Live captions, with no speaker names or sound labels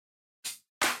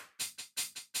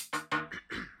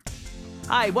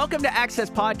Hi, welcome to Access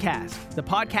Podcast, the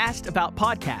podcast about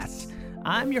podcasts.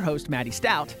 I'm your host, Matty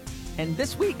Stout, and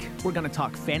this week we're going to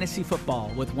talk fantasy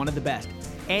football with one of the best,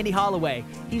 Andy Holloway.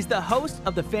 He's the host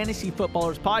of the Fantasy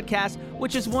Footballers podcast,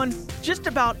 which has won just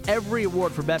about every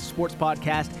award for best sports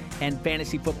podcast and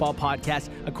fantasy football podcast,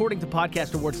 according to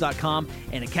podcastawards.com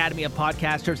and Academy of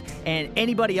Podcasters, and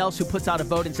anybody else who puts out a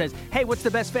vote and says, hey, what's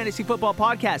the best fantasy football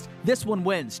podcast? This one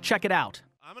wins. Check it out.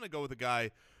 I'm going to go with a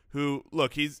guy who,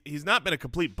 look, he's not been a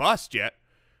complete bust yet,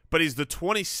 but he's the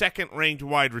 22nd ranked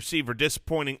wide receiver,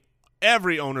 disappointing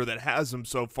every owner that has him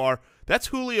so far. That's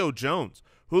Julio Jones.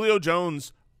 Julio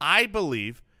Jones, I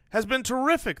believe, has been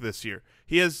terrific this year.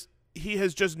 He has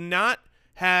just not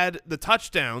had the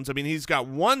touchdowns. I mean, he's got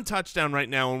one touchdown right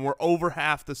now, and we're over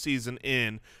half the season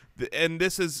in. And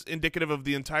this is indicative of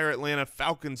the entire Atlanta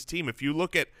Falcons team. If you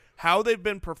look at how they've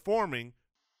been performing.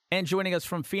 And joining us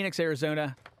from Phoenix,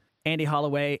 Arizona, Andy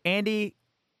Holloway. Andy,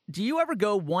 do you ever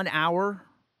go 1 hour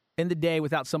in the day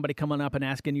without somebody coming up and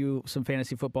asking you some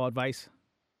fantasy football advice?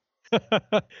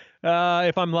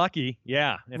 If I'm lucky,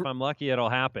 yeah. If I'm lucky,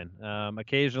 it'll happen.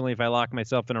 Occasionally, if I lock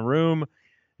myself in a room,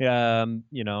 fetal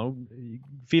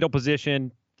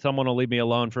position, someone will leave me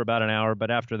alone for about an hour.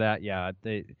 But after that, yeah,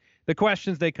 the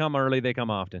questions, they come early, they come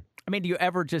often. I mean, do you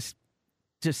ever just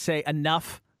say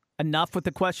enough with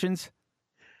the questions?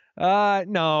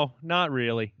 No, not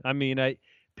really. I mean,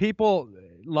 people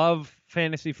love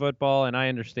fantasy football, and I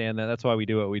understand that. That's why we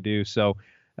do what we do. So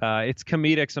it's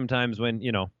comedic sometimes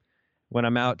when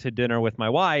I'm out to dinner with my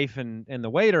wife and the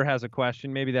waiter has a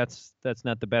question. Maybe that's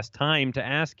not the best time to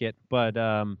ask it. But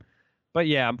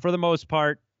yeah, for the most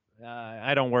part,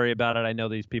 I don't worry about it. I know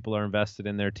these people are invested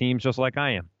in their teams just like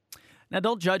I am. Now,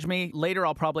 don't judge me. Later,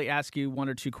 I'll probably ask you one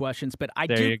or two questions, but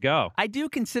There you go. I do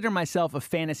consider myself a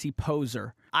fantasy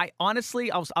poser. I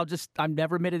honestly, I've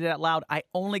never admitted it out loud. I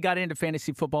only got into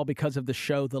fantasy football because of the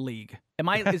show, The League.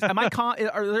 Are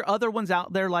there other ones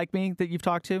out there like me that you've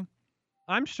talked to?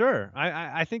 I'm sure.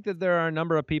 I think that there are a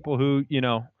number of people who,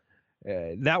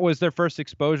 that was their first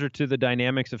exposure to the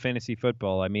dynamics of fantasy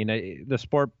football. I mean, the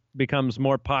sport becomes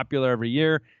more popular every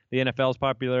year. The NFL's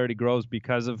popularity grows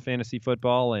because of fantasy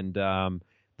football, and the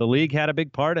league had a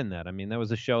big part in that. I mean, that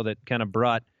was a show that kind of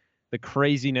brought the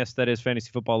craziness that is fantasy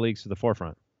football leagues to the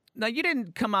forefront. Now, you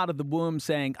didn't come out of the womb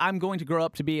saying, I'm going to grow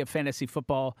up to be a fantasy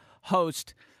football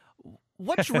host.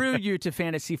 What drew you to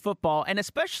fantasy football? And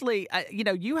especially,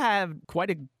 you have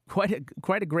quite a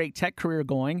great tech career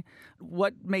going.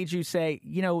 What made you say,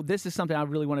 this is something I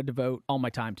really want to devote all my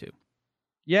time to?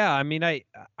 Yeah, I mean, I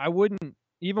wouldn't,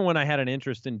 even when I had an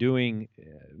interest in doing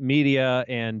media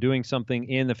and doing something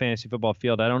in the fantasy football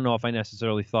field, I don't know if I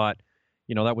necessarily thought,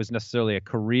 that was necessarily a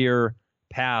career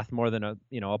path more than a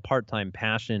part-time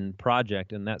passion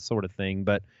project and that sort of thing.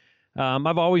 But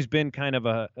I've always been kind of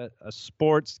a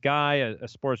sports guy, a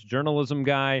sports journalism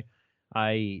guy.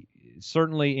 I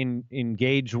certainly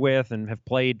engage with and have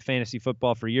played fantasy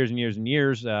football for years and years and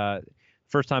years.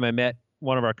 First time I met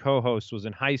one of our co-hosts was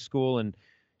in high school, and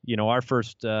our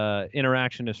first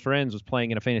interaction as friends was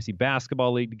playing in a fantasy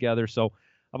basketball league together. So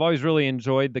I've always really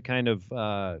enjoyed the kind of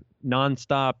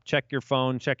nonstop, check your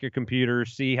phone, check your computer,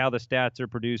 see how the stats are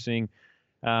producing.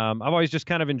 I've always just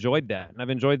kind of enjoyed that, and I've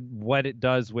enjoyed what it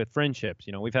does with friendships.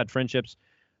 We've had friendships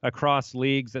across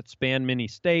leagues that span many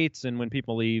states, and when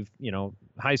people leave,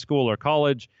 high school or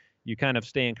college, you kind of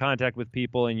stay in contact with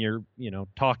people, and you're,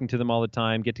 talking to them all the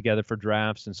time, get together for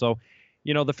drafts. And so,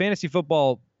 the fantasy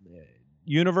football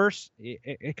universe,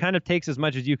 it kind of takes as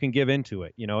much as you can give into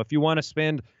it. If you want to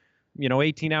spend,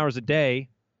 18 hours a day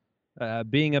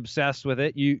being obsessed with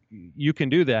it, you can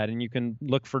do that, and you can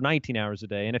look for 19 hours a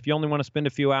day. And if you only want to spend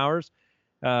a few hours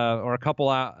or a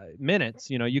couple minutes,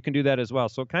 you can do that as well.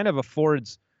 So it kind of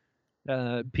affords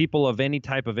people of any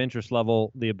type of interest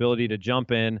level the ability to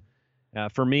jump in.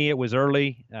 For me, it was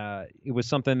early. It was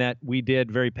something that we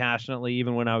did very passionately,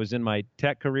 even when I was in my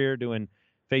tech career doing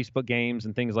Facebook games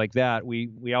and things like that.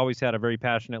 We always had a very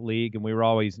passionate league, and we were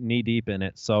always knee deep in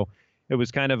it. So it was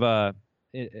kind of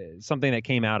something that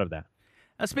came out of that.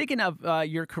 Speaking of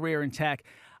your career in tech,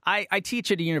 I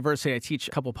teach at a university. I teach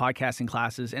a couple podcasting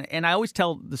classes, and I always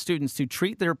tell the students to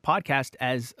treat their podcast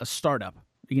as a startup.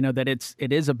 That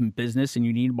it is a business, and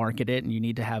you need to market it, and you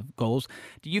need to have goals.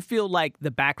 Do you feel like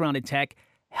the background in tech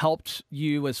helped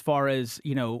you as far as,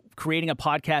 creating a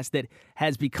podcast that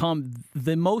has become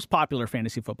the most popular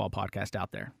fantasy football podcast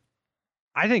out there?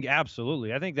 I think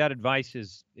absolutely. I think that advice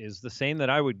is the same that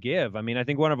I would give. I mean, I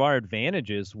think one of our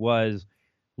advantages was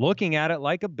looking at it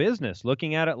like a business,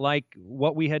 looking at it like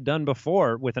what we had done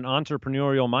before with an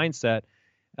entrepreneurial mindset.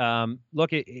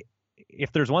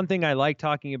 If there's one thing I like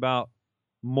talking about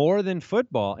more than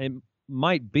football, and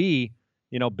might be,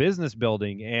 business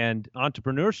building and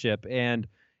entrepreneurship. And,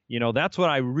 that's what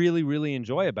I really, really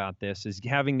enjoy about this, is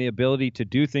having the ability to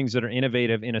do things that are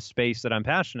innovative in a space that I'm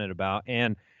passionate about.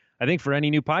 And I think for any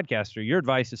new podcaster, your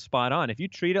advice is spot on. If you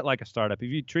treat it like a startup, if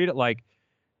you treat it like,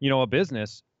 a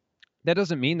business, that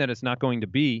doesn't mean that it's not going to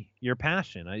be your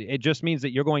passion. It just means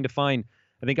that you're going to find,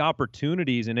 I think,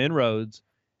 opportunities and inroads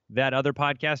that other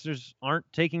podcasters aren't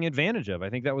taking advantage of. I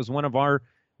think that was one of our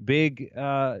big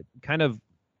kind of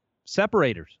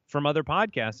separators from other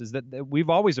podcasts, is that we've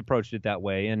always approached it that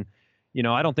way. And,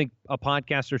 I don't think a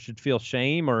podcaster should feel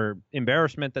shame or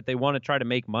embarrassment that they want to try to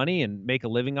make money and make a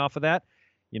living off of that.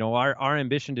 Our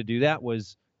ambition to do that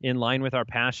was in line with our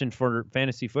passion for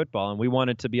fantasy football. And we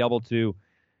wanted to be able to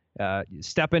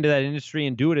step into that industry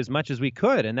and do it as much as we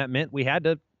could. And that meant we had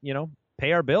to,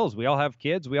 pay our bills. We all have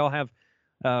kids. We all have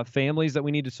families that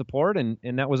we need to support. And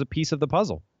that was a piece of the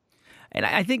puzzle. And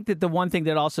I think that the one thing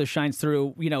that also shines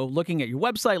through, looking at your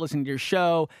website, listening to your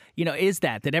show, is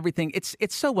that everything,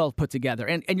 it's so well put together.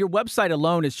 And your website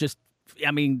alone is just,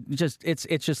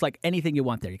 it's just like anything you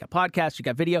want there. You got podcasts, you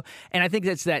got video. And I think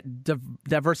that's that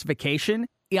diversification.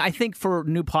 Yeah, I think for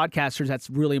new podcasters, that's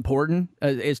really important,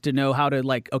 is to know how to,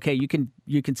 like, okay, you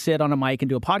can sit on a mic and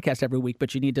do a podcast every week,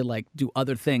 but you need to, like, do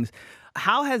other things.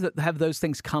 How have those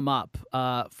things come up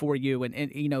for you? And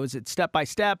is it step by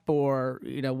step, or,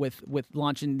 with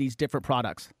launching these different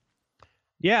products?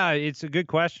 Yeah, it's a good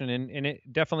question. And it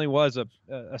definitely was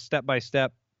a step by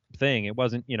step thing. It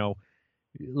wasn't,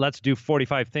 let's do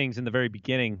 45 things in the very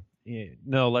beginning.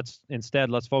 No, let's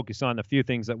focus on a few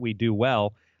things that we do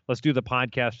well. Let's do the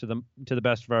podcast to the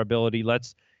best of our ability.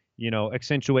 Let's,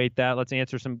 accentuate that. Let's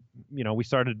answer some, we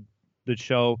started the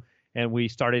show and we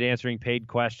started answering paid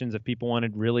questions. If people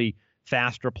wanted really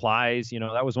fast replies,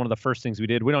 that was one of the first things we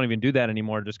did. We don't even do that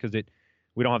anymore just because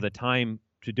we don't have the time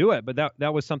to do it. But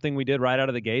that was something we did right out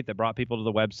of the gate that brought people to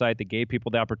the website, that gave people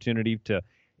the opportunity to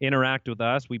interact with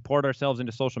us. We poured ourselves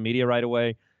into social media right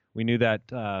away. We knew that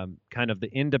kind of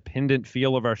the independent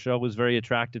feel of our show was very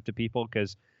attractive to people,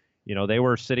 because they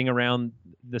were sitting around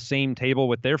the same table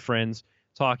with their friends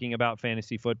talking about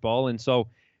fantasy football. And so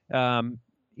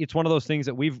it's one of those things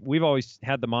that we've always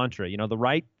had the mantra, the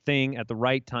right thing at the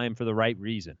right time for the right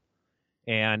reason.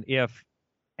 And if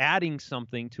adding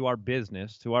something to our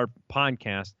business, to our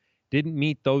podcast, didn't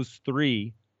meet those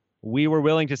three, we were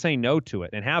willing to say no to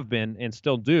it, and have been and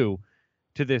still do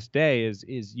to this day. Is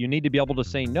you need to be able to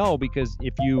say no, because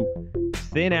if you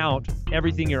thin out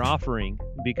everything you're offering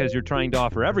because you're trying to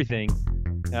offer everything,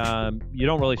 you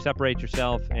don't really separate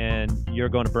yourself, and you're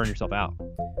going to burn yourself out.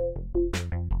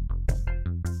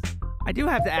 I do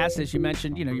have to ask this. You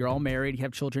mentioned, you're all married, you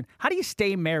have children. How do you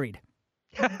stay married?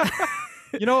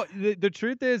 The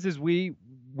truth is we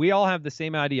all have the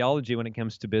same ideology when it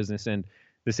comes to business, and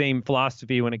the same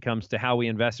philosophy when it comes to how we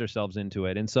invest ourselves into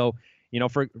it. And so,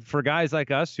 for guys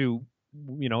like us who,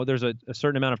 there's a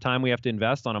certain amount of time we have to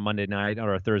invest on a Monday night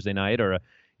or a Thursday night or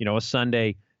a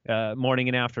Sunday morning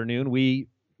and afternoon, we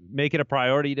make it a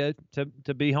priority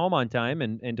to be home on time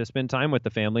and to spend time with the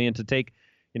family, and to take,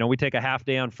 we take a half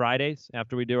day on Fridays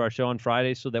after we do our show on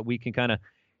Fridays, so that we can kind of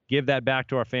give that back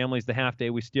to our families. The half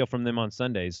day we steal from them on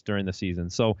Sundays during the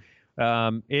season. So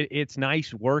it's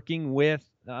nice working with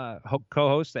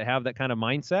co-hosts that have that kind of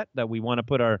mindset, that we want to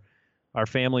put our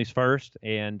families first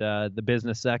and the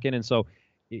business second. And so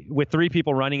with three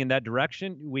people running in that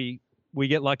direction, we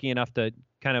get lucky enough to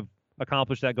kind of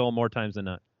accomplish that goal more times than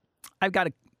not. I've got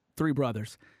three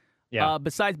brothers. Yeah.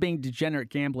 Besides being degenerate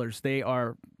gamblers, they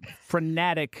are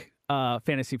frenetic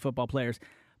fantasy football players.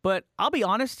 But I'll be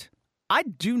honest, I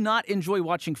do not enjoy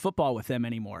watching football with them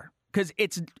anymore, because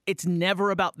it's never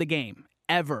about the game,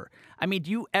 ever. I mean,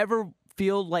 do you ever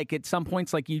feel like at some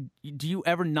points, like do you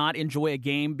ever not enjoy a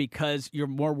game because you're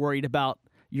more worried about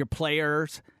your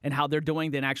players and how they're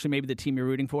doing than actually maybe the team you're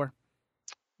rooting for?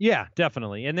 Yeah,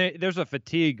 definitely. And there's a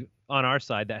fatigue on our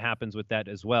side that happens with that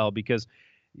as well, because,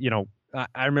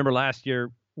 I remember last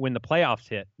year when the playoffs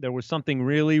hit, there was something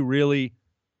really, really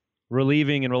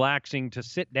relieving and relaxing to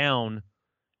sit down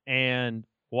and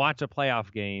watch a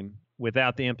playoff game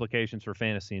without the implications for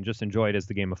fantasy, and just enjoy it as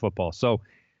the game of football. So,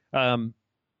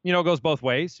 it goes both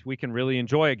ways. We can really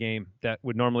enjoy a game that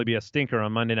would normally be a stinker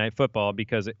on Monday Night Football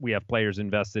because we have players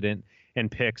invested in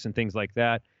and picks and things like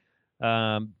that.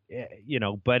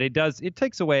 But it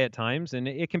takes away at times, and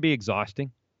it can be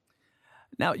exhausting.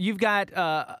 Now, you've got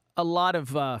a lot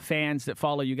of fans that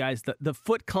follow you guys, the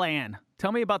Foot Clan.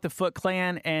 Tell me about the Foot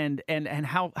Clan and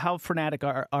how frenetic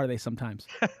are they sometimes?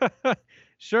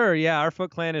 Sure, yeah. Our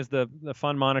Foot Clan is the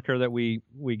fun moniker that we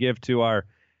give to our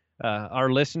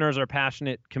listeners, our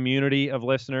passionate community of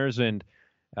listeners. And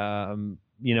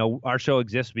our show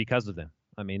exists because of them.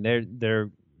 I mean, they're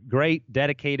great,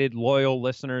 dedicated, loyal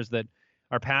listeners that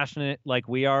are passionate like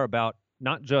we are about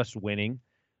not just winning,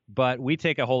 but we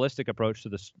take a holistic approach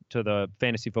to the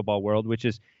fantasy football world, which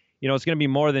is, it's going to be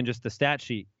more than just the stat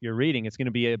sheet you're reading. It's going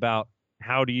to be about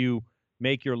how do you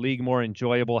make your league more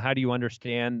enjoyable? How do you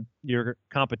understand your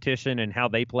competition and how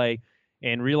they play,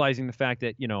 and realizing the fact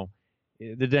that,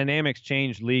 the dynamics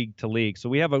change league to league. So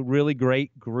we have a really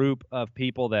great group of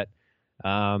people that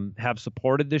have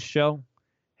supported this show,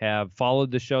 have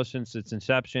followed the show since its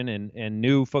inception, and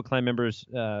new Foot Clan members,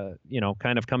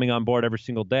 kind of coming on board every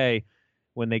single day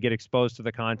when they get exposed to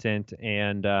the content.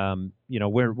 And,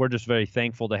 we're just very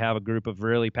thankful to have a group of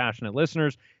really passionate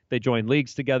listeners. They join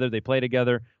leagues together. They play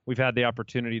together. We've had the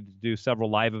opportunity to do several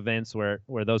live events where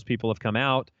those people have come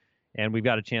out, and we've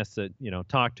got a chance to,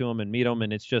 talk to them and meet them.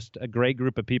 And it's just a great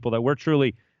group of people that we're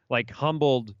truly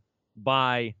humbled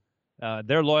by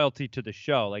their loyalty to the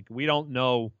show. Like, we don't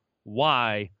know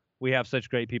why we have such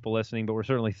great people listening, but we're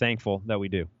certainly thankful that we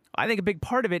do. I think a big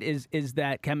part of it is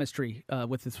that chemistry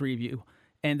with the three of you,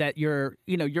 and that you're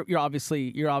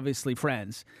obviously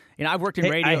friends. I've worked in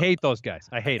radio. I hate those guys.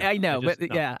 I hate them. I know,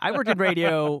 I worked in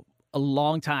radio a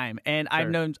long time, and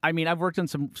sure. I've worked on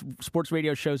some sports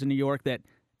radio shows in New York that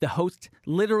the hosts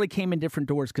literally came in different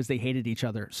doors because they hated each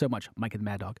other so much. Mike and the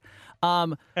Mad Dog.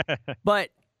 But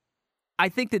I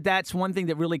think that that's one thing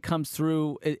that really comes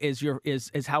through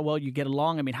is how well you get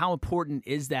along. I mean, how important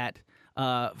is that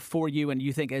for you? And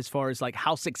you think as far as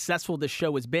how successful this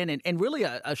show has been in really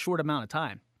a short amount of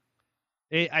time?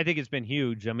 I think it's been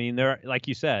huge. I mean, like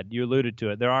you said, you alluded to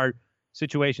it. There are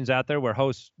situations out there where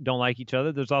hosts don't like each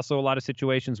other. There's also a lot of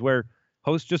situations where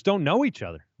hosts just don't know each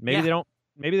other. Maybe they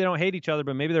don't hate each other,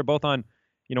 but maybe they're both on,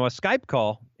 a Skype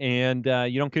call, and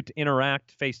you don't get to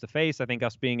interact face to face. I think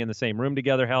us being in the same room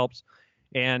together helps.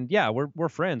 And yeah, we're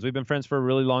friends. We've been friends for a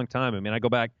really long time. I mean, I go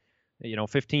back,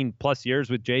 15 plus years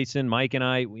with Jason, Mike, and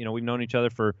I. We've known each other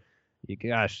for,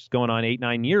 it's going on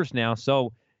 8-9 years now.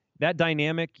 So that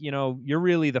dynamic, you're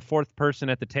really the fourth person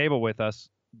at the table with us.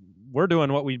 We're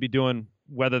doing what we'd be doing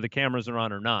whether the cameras are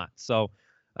on or not. So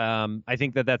I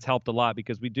think that's helped a lot,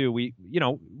 because we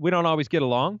don't always get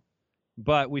along,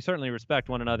 but we certainly respect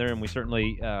one another, and we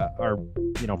certainly are,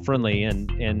 friendly,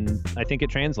 and I think it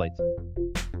translates.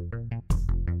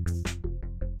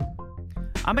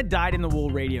 I'm a dyed-in-the-wool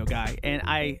radio guy, and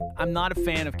I'm not a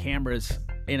fan of cameras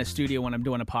in a studio when I'm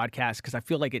doing a podcast, because I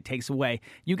feel like it takes away.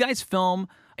 You guys film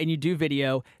and you do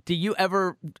video. Do you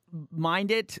ever mind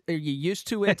it? Are you used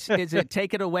to it? Does it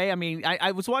take it away? I mean,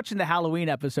 I was watching the Halloween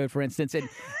episode, for instance,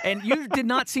 and you did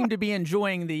not seem to be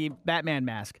enjoying the Batman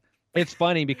mask. It's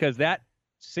funny because that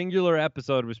singular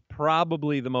episode was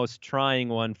probably the most trying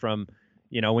one from,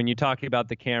 when you talk about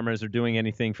the cameras or doing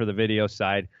anything for the video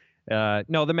side.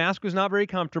 No, the mask was not very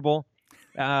comfortable.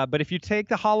 But if you take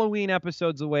the Halloween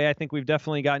episodes away, I think we've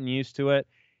definitely gotten used to it.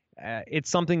 It's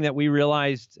something that we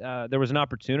realized there was an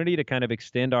opportunity to kind of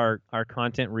extend our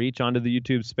content reach onto the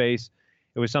YouTube space.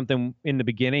 It was something in the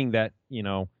beginning that,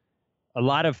 a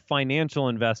lot of financial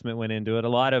investment went into it. A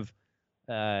lot of,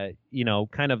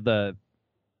 kind of the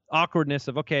awkwardness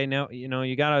of, okay, now,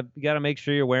 you gotta make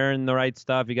sure you're wearing the right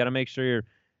stuff. You got to make sure you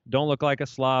don't look like a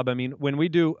slob. I mean, when we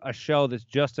do a show that's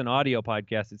just an audio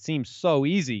podcast, it seems so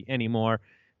easy anymore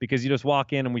because you just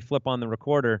walk in and we flip on the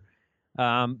recorder.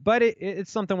 But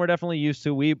it's something we're definitely used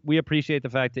to. We appreciate the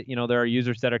fact that, there are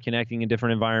users that are connecting in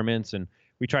different environments, and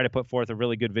we try to put forth a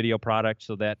really good video product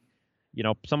so that,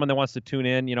 someone that wants to tune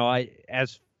in,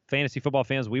 as fantasy football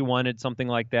fans, we wanted something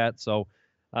like that. So,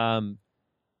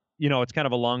 it's kind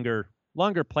of a longer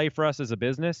play for us as a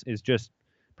business, is just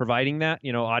providing that.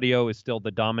 Audio is still the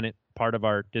dominant part of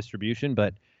our distribution,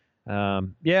 but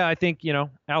I think,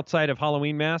 outside of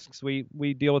Halloween masks,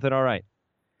 we deal with it all right.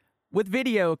 With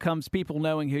video comes people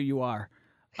knowing who you are.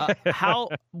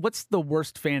 What's the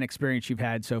worst fan experience you've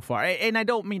had so far? And I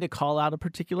don't mean to call out a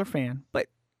particular fan, but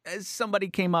has somebody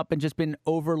came up and just been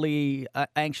overly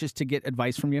anxious to get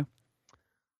advice from you?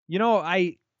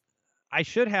 I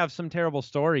should have some terrible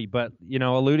story, but,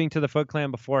 alluding to the Foot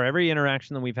Clan before, every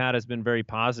interaction that we've had has been very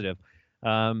positive.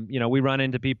 We run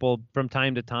into people from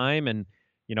time to time, and,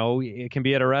 it can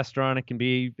be at a restaurant, it can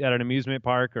be at an amusement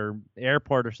park or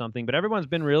airport or something, but everyone's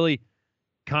been really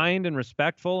kind and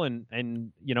respectful,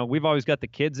 and we've always got the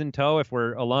kids in tow if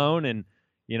we're alone, and,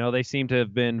 they seem to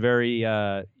have been very,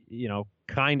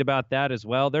 kind about that as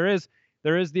well. There is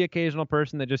the occasional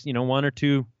person that just, one or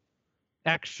two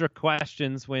extra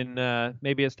questions when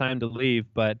maybe it's time to leave,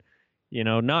 but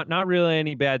not really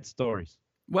any bad stories.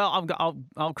 Well,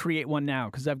 I'll create one now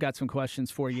because I've got some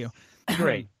questions for you.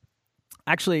 Great.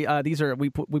 Actually, we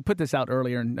put this out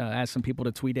earlier and asked some people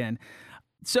to tweet in.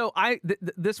 So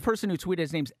this person who tweeted,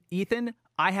 his name's Ethan.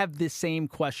 I have this same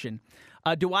question.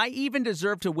 Do I even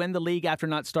deserve to win the league after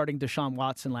not starting Deshaun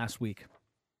Watson last week?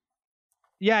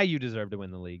 Yeah, you deserve to win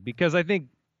the league because I think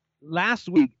last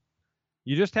week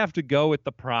you just have to go with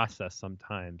the process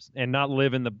sometimes and not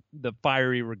live in the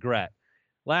fiery regret.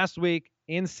 Last week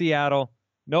in Seattle,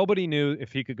 nobody knew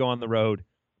if he could go on the road,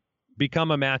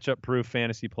 become a matchup-proof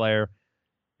fantasy player.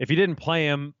 If you didn't play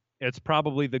him, it's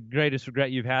probably the greatest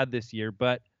regret you've had this year,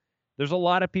 but there's a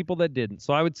lot of people that didn't.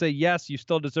 So I would say, yes, you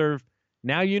still deserve.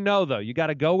 Now you know, though. You got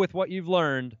to go with what you've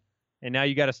learned, and now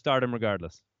you got to start him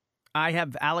regardless. I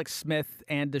have Alex Smith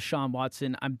and Deshaun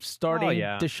Watson. I'm starting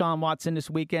Deshaun Watson this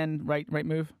weekend, right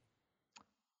move?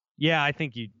 Yeah, I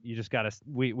think you just got to –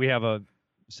 we have a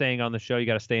saying on the show, you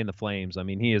got to stay in the flames. I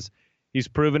mean, he's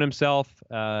proven himself.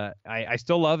 I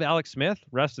still love Alex Smith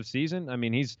rest of season. I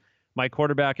mean, he's my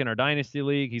quarterback in our Dynasty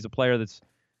League. He's a player that's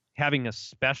having a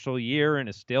special year and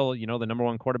is still, the number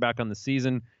one quarterback on the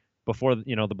season before,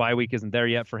 the bye week isn't there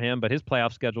yet for him, but his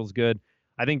playoff schedule is good.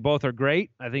 I think both are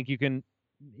great. I think you can,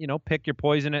 pick your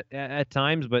poison at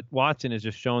times, but Watson has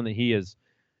just shown that he is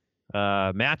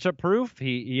matchup proof.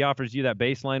 He offers you that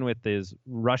baseline with his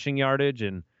rushing yardage,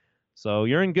 and so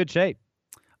you're in good shape.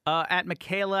 At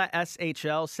Michaela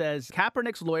SHL says,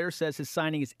 Kaepernick's lawyer says his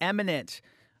signing is imminent.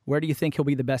 Where do you think he'll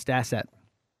be the best asset?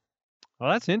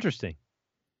 Well, that's interesting.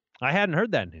 I hadn't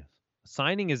heard that news.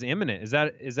 Signing is imminent.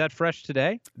 Is that fresh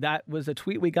today? That was a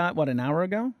tweet we got, an hour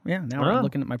ago? Yeah, now I'm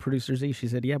looking at my producer Z. She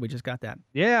said, yeah, we just got that.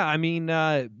 Yeah, I mean,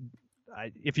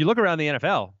 if you look around the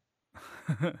NFL,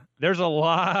 there's a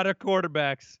lot of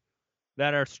quarterbacks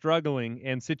that are struggling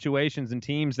and situations and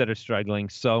teams that are struggling.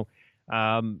 So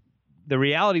the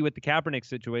reality with the Kaepernick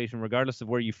situation, regardless of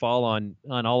where you fall on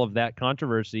all of that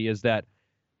controversy, is that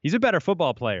he's a better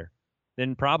football player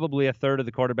than probably a third of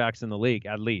the quarterbacks in the league,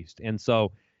 at least. And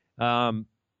so,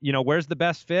 where's the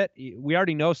best fit? We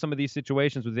already know some of these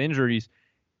situations with injuries.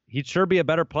 He'd sure be a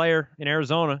better player in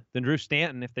Arizona than Drew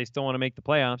Stanton if they still want to make the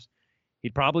playoffs.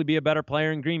 He'd probably be a better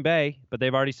player in Green Bay, but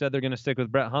they've already said they're going to stick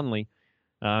with Brett Hundley.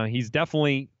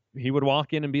 He would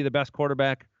walk in and be the best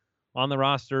quarterback on the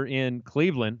roster in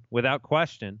Cleveland without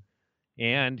question.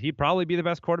 And he'd probably be the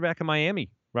best quarterback in Miami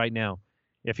right now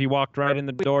if he walked right in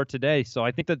the door today. So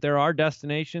I think that there are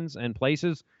destinations and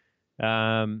places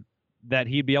that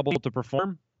he'd be able to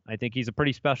perform. I think he's a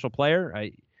pretty special player.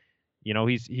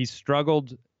 He's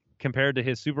struggled compared to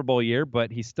his Super Bowl year,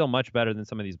 but he's still much better than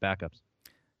some of these backups.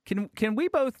 Can we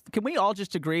all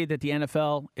just agree that the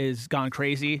NFL is gone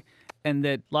crazy and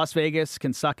that Las Vegas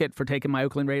can suck it for taking my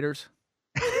Oakland Raiders?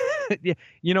 Yeah,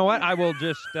 you know what? I will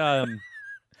just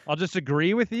I'll just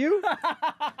agree with you.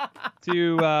 I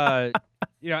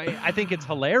think it's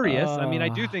hilarious. I mean, I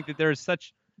do think that there is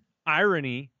such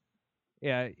irony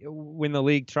when the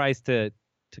league tries to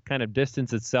kind of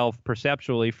distance itself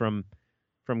perceptually from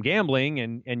gambling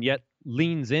and yet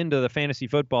leans into the fantasy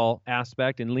football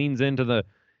aspect and leans into the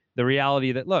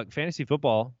reality that, look, fantasy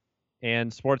football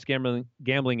and sports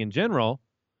gambling in general,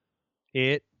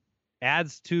 it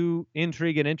adds to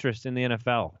intrigue and interest in the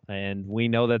NFL. And we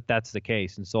know that that's the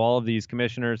case. And so all of these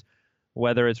commissioners,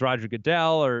 whether it's Roger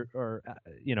Goodell or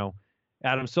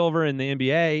Adam Silver in the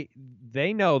NBA,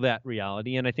 they know that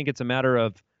reality. And I think it's a matter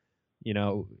of,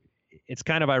 it's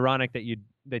kind of ironic that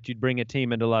you'd bring a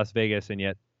team into Las Vegas and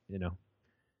yet,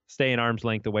 stay an arm's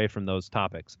length away from those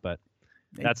topics. But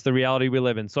that's the reality we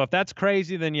live in. So if that's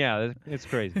crazy, then yeah, it's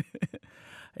crazy.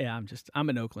 Yeah, I'm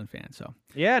an Oakland fan, so.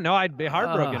 Yeah, no, I'd be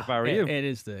heartbroken if I were you.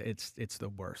 It's the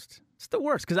worst. It's the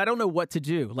worst because I don't know what to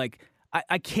do. Like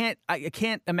I can't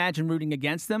imagine rooting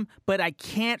against them, but I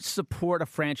can't support a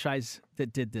franchise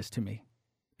that did this to me.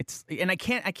 I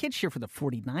can't cheer for the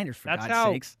 49ers for God's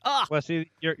sakes. Well, see,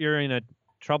 you're in a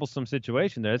troublesome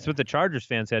situation there. That's what the Chargers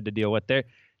fans had to deal with.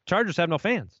 Chargers have no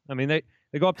fans. I mean, they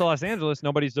go up to Los Angeles,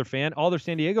 nobody's their fan. All their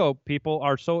San Diego people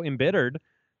are so embittered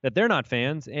that they're not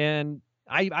fans. And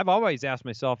I've always asked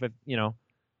myself, if the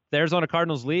Arizona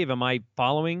Cardinals leave, am I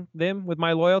following them with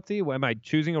my loyalty? Am I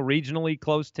choosing a regionally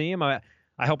close team? I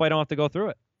hope I don't have to go through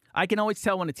it. I can always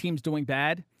tell when a team's doing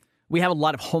bad. We have a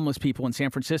lot of homeless people in San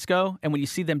Francisco, and when you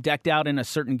see them decked out in a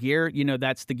certain gear,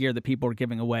 that's the gear that people are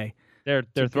giving away. They're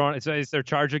throwing. Is there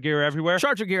Charger gear everywhere?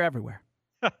 Charger gear everywhere.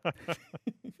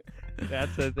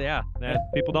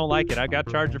 People don't like it. I got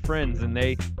Charger friends, and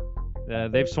they've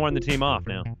sworn the team off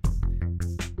now.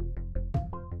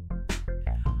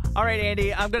 All right,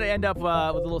 Andy, I'm going to end up with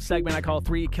a little segment I call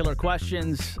 3 Killer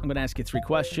Questions. I'm going to ask you 3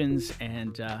 questions,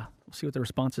 and we'll see what the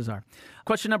responses are.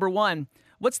 Question number 1,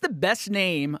 what's the best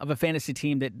name of a fantasy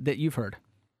team that you've heard?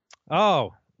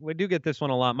 Oh, we do get this one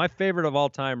a lot. My favorite of all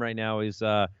time right now is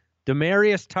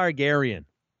Daenerys Targaryen.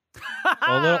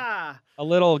 A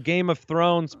little Game of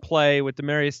Thrones play with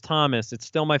Demaryius Thomas. It's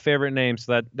still my favorite name,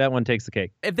 so that one takes the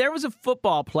cake. If there was a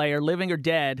football player, living or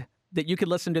dead, that you could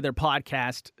listen to their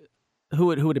podcast, who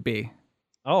would it be?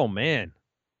 Oh, man.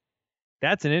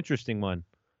 That's an interesting one.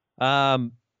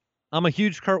 I'm a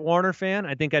huge Kurt Warner fan.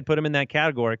 I think I'd put him in that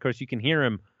category. Of course, you can hear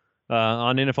him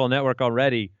on NFL Network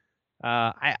already.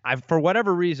 I for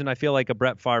whatever reason, I feel like a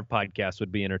Brett Favre podcast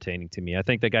would be entertaining to me. I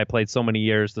think the guy played so many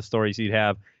years, the stories he'd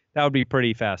have, that would be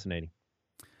pretty fascinating.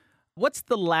 What's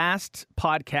the last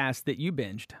podcast that you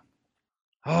binged?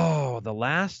 Oh, the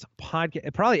last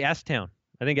podcast, probably S-Town.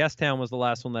 I think S-Town was the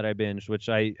last one that I binged, which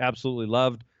I absolutely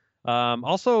loved.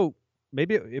 Also,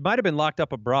 maybe it might have been Locked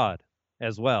Up Abroad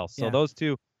as well. So those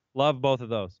two, love both of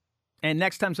those. And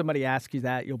next time somebody asks you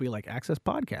that, you'll be like, Access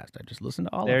Podcast. I just listened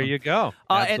to all of them. There you go.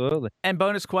 Absolutely. And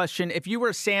bonus question, if you were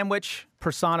a sandwich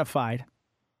personified,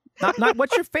 not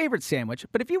what's your favorite sandwich,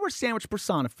 but if you were a sandwich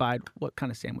personified, what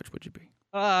kind of sandwich would you be?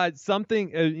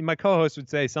 Something, my co-host would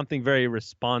say something very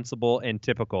responsible and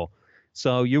typical.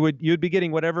 So you'd be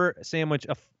getting whatever sandwich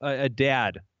a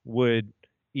dad would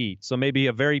eat. So maybe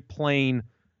a very plain,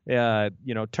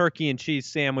 turkey and cheese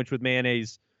sandwich with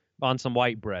mayonnaise on some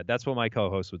white bread. That's what my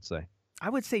co-host would say. I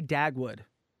would say Dagwood.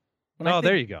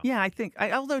 There you go. Yeah,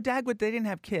 although Dagwood, they didn't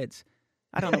have kids.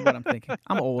 I don't know what I'm thinking.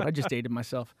 I'm old. I just dated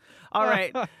myself. All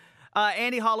right.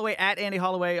 Andy Holloway, at Andy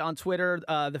Holloway on Twitter.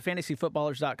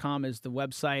 TheFantasyFootballers.com is the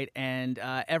website. And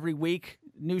every week,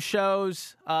 new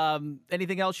shows.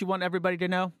 Anything else you want everybody to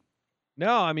know?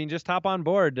 No, I mean, just hop on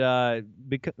board.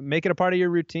 Make it a part of your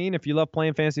routine. If you love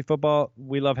playing fantasy football,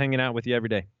 we love hanging out with you every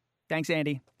day. Thanks,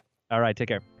 Andy. All right, take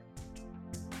care.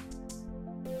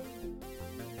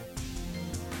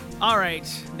 All right,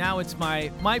 now it's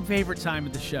my favorite time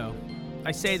of the show.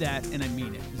 I say that, and I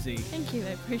mean it, Z. Thank you, I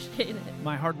appreciate it.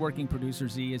 My hardworking producer,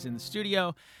 Z, is in the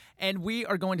studio, and we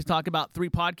are going to talk about 3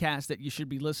 podcasts that you should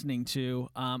be listening to.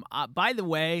 By the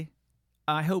way,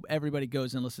 I hope everybody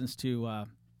goes and listens to...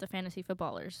 The Fantasy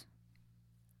Footballers.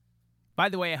 By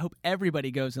the way, I hope everybody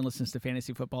goes and listens to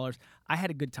Fantasy Footballers. I had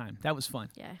a good time. That was fun.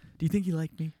 Yeah. Do you think you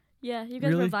liked me? Yeah, you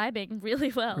guys were vibing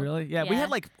really well. Really? Yeah, we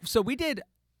had we did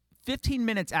 15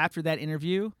 minutes after that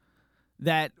interview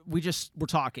that we just were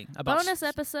talking about. Bonus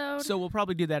episode. So we'll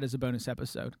probably do that as a bonus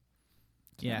episode.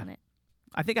 Killing it.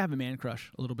 I think I have a man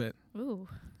crush a little bit. Ooh.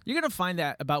 You're going to find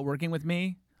that about working with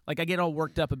me. Like, I get all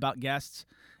worked up about guests,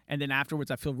 and then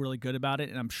afterwards I feel really good about it,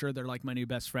 and I'm sure they're like my new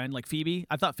best friend. Like Phoebe.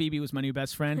 I thought Phoebe was my new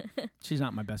best friend. She's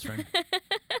not my best friend.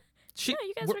 No,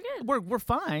 you guys were good. We're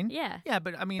fine. Yeah. Yeah,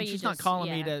 but I mean, she's not calling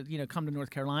me to come to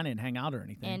North Carolina and hang out or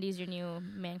anything. Andy's your new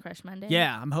Man Crush Monday.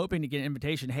 Yeah, I'm hoping to get an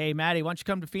invitation. Hey, Matty, why don't you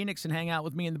come to Phoenix and hang out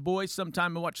with me and the boys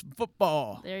sometime and watch some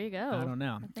football? There you go. I don't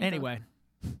know. Anyway,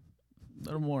 a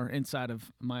little more inside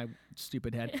of my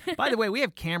stupid head. By the way, we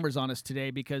have cameras on us today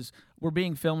because we're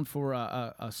being filmed for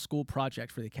a school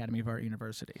project for the Academy of Art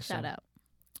University. Shout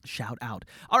out.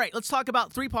 All right, let's talk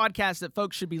about 3 podcasts that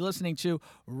folks should be listening to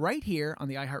right here on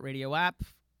the iHeartRadio app.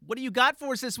 What do you got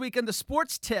for us this week on the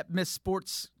sports tip, Miss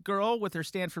Sports Girl with her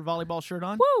Stanford volleyball shirt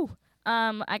on? Woo!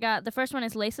 I got the first one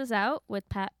is Laces Out with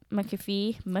Pat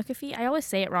McAfee. I always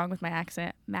say it wrong with my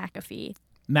accent. McAfee.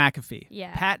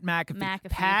 Yeah. Pat McAfee.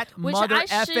 Pat mother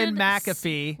effing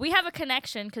McAfee. We have a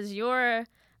connection because you're...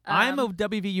 I'm a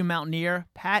WVU Mountaineer.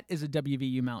 Pat is a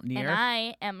WVU Mountaineer. And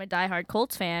I am a diehard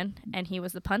Colts fan, and he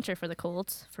was the puncher for the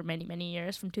Colts for many, many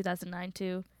years, from 2009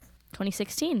 to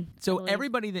 2016. So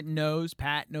everybody that knows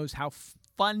Pat knows how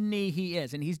funny he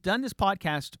is. And he's done this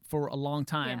podcast for a long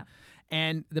time,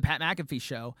 and the Pat McAfee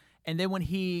Show. And then when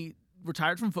he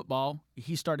retired from football,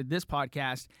 he started this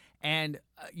podcast. And,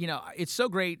 it's so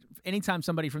great anytime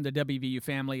somebody from the WVU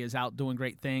family is out doing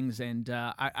great things. And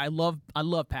I love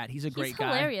Pat. He's a great guy.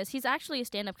 He's hilarious. He's actually a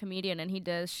stand-up comedian, and he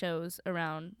does shows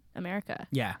around America.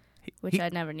 Yeah. Which I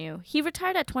never knew. He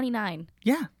retired at 29.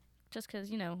 Yeah. Just because,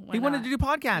 he wanted to do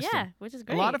podcasting. Yeah, which is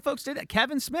great. A lot of folks did that.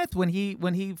 Kevin Smith, when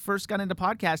he first got into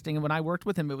podcasting, and when I worked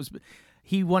with him,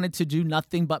 he wanted to do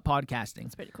nothing but podcasting.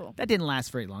 That's pretty cool. That didn't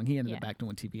last very long. He ended up back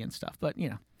doing TV and stuff. But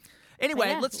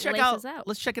anyway, let's check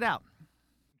it out.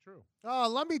 True.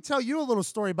 Let me tell you a little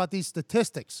story about these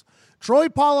statistics. Troy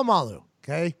Polamalu,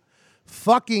 okay?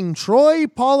 Fucking Troy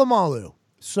Polamalu.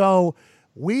 So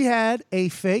we had a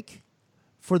fake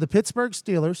for the Pittsburgh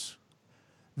Steelers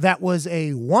that was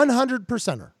a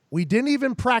 100%er. We didn't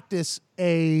even practice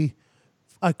a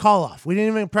call-off. We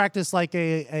didn't even practice like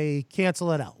a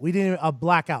cancel it out. We didn't even, a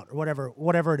blackout or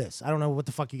whatever it is. I don't know what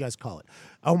the fuck you guys call it.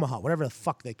 Omaha, whatever the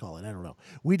fuck they call it. I don't know.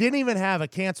 We didn't even have a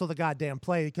cancel the goddamn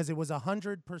play because it was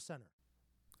 100%er.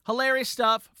 Hilarious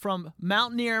stuff from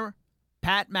Mountaineer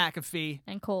Pat McAfee.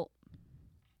 And Colt.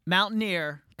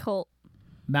 Mountaineer. Colt.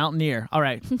 Mountaineer. All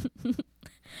right.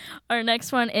 Our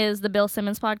next one is the Bill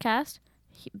Simmons podcast.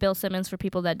 Bill Simmons, for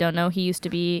people that don't know, he used to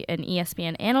be an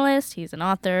ESPN analyst. He's an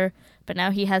author, but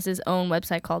now he has his own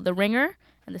website called The Ringer,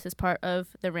 and this is part of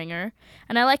The Ringer.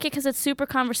 And I like it because it's super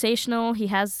conversational. He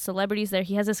has celebrities there.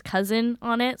 He has his cousin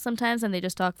on it sometimes, and they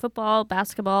just talk football,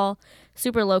 basketball,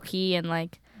 super low-key, and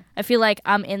like I feel like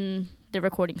I'm in the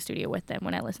recording studio with them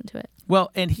when I listen to it.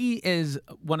 Well, and he is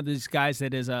one of these guys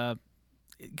that is a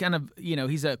kind of,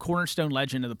 he's a cornerstone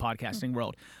legend of the podcasting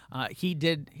world. He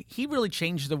really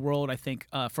changed the world, I think,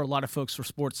 for a lot of folks for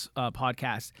sports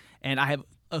podcasts. And I have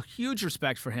a huge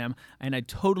respect for him, and I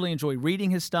totally enjoy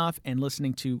reading his stuff and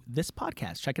listening to this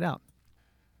podcast. Check it out.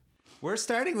 We're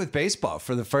starting with baseball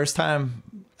for the first time.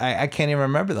 I can't even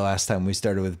remember the last time we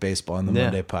started with baseball on the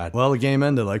Monday pod. Well, the game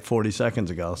ended like 40 seconds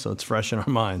ago, so it's fresh in our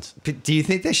minds. Do you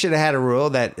think they should have had a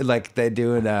rule that, like they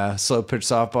do in slow pitch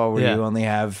softball, where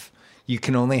you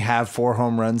can only have 4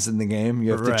 home runs in the game?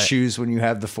 You have to choose when you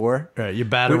have the 4. Right, you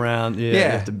bat around.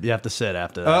 Yeah. You have to sit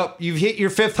after that. Oh, you've hit your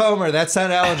 5th homer. That's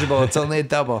not eligible. It's only a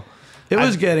double. It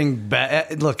was getting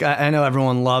bad. Look, I know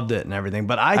everyone loved it and everything,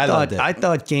 but I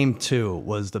thought Game 2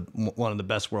 was one of the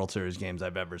best World Series games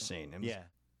I've ever seen.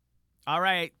 All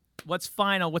right, what's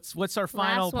final? What's our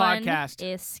final Last podcast? One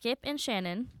is Skip and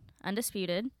Shannon,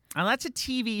 Undisputed. And that's a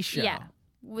TV show. Yeah.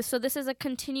 So this is a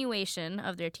continuation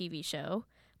of their TV show,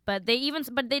 but they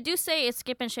do say it's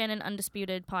Skip and Shannon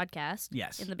Undisputed podcast.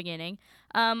 Yes. In the beginning,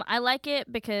 I like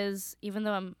it because even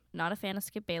though I'm not a fan of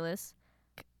Skip Bayless,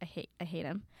 I hate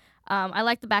him. I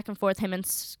like the back and forth him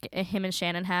and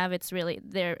Shannon have. It's really,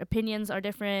 their opinions are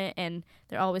different and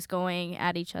they're always going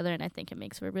at each other, and I think it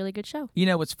makes for a really good show. You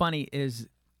know what's funny is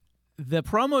the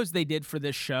promos they did for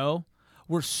this show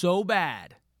were so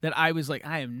bad that I was like,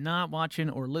 I am not watching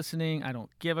or listening. I don't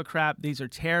give a crap. These are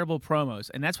terrible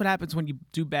promos. And that's what happens when you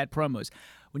do bad promos.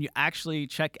 When you actually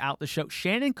check out the show,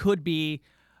 Shannon could be,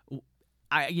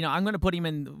 I'm going to put him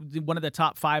in one of the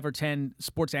top 5 or 10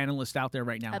 sports analysts out there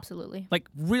right now. Absolutely. Like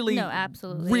really,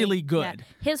 absolutely. really good. Yeah.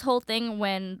 His whole thing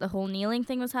when the whole kneeling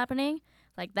thing was happening,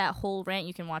 like that whole rant,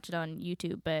 you can watch it on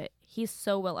YouTube, but he's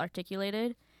so well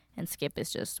articulated, and Skip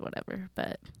is just whatever,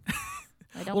 but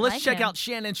I don't let's like check him. out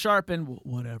Shannon Sharp and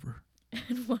whatever.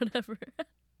 Whatever.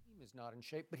 Is not in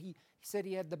shape, but he said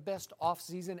he had the best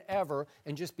offseason ever,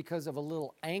 and just because of a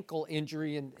little ankle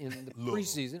injury in the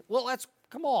preseason. Well,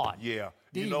 come on. Yeah.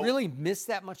 Did he really miss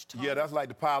that much time? Yeah, that's like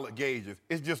the pilot gauges.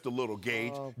 It's just a little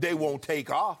gauge. They won't take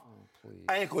off.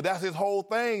 Ankle, that's his whole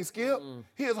thing, Skip.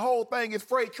 His whole thing is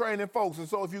freight training, folks. And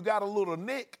so if you got a little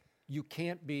nick. You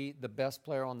can't be the best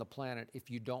player on the planet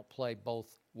if you don't play both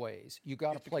ways. You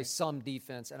got to play some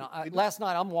defense. And last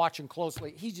night I'm watching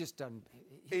closely. He's just done.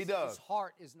 He does. His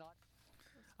heart is not.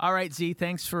 All right, Z,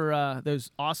 thanks for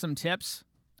those awesome tips.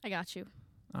 I got you.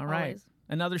 All right. Always.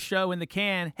 Another show in the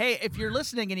can. Hey, if you're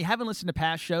listening and you haven't listened to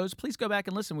past shows, please go back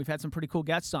and listen. We've had some pretty cool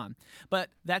guests on. But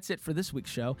that's it for this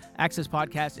week's show. Access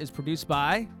Podcast is produced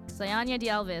by Sayanya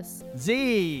Dialvis.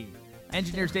 Z.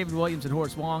 Engineers David Williams and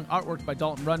Horace Wong. Artwork by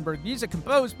Dalton Runberg. Music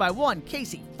composed by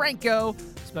Casey Franco.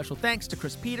 Special thanks to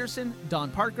Chris Peterson,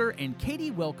 Don Parker, and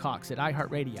Katie Wilcox at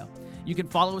iHeartRadio. You can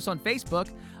follow us on Facebook,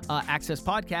 Access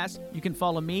Podcast. You can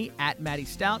follow me at Matty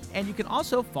Stout, and you can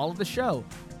also follow the show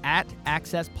at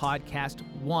Access Podcast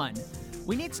 1.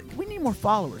 We need more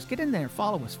followers. Get in there,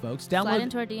 follow us, folks. Slide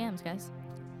into our DMs, guys.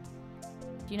 Do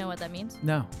you know what that means?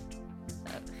 No.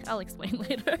 I'll explain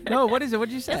later. No, what is it? What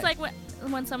did you say? It's like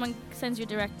when someone sends you a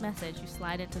direct message, you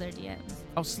slide into their DMs.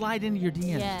 Oh, slide into your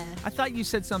DMs. Yeah. I thought you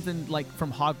said something like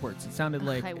from Hogwarts. It sounded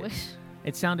like. I wish.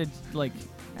 It sounded like.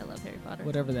 I love Harry Potter.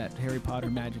 Whatever that Harry Potter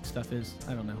magic stuff is.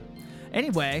 I don't know.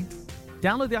 Anyway,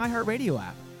 download the iHeartRadio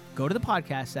app. Go to the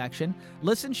podcast section,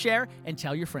 listen, share, and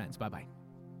tell your friends. Bye-bye.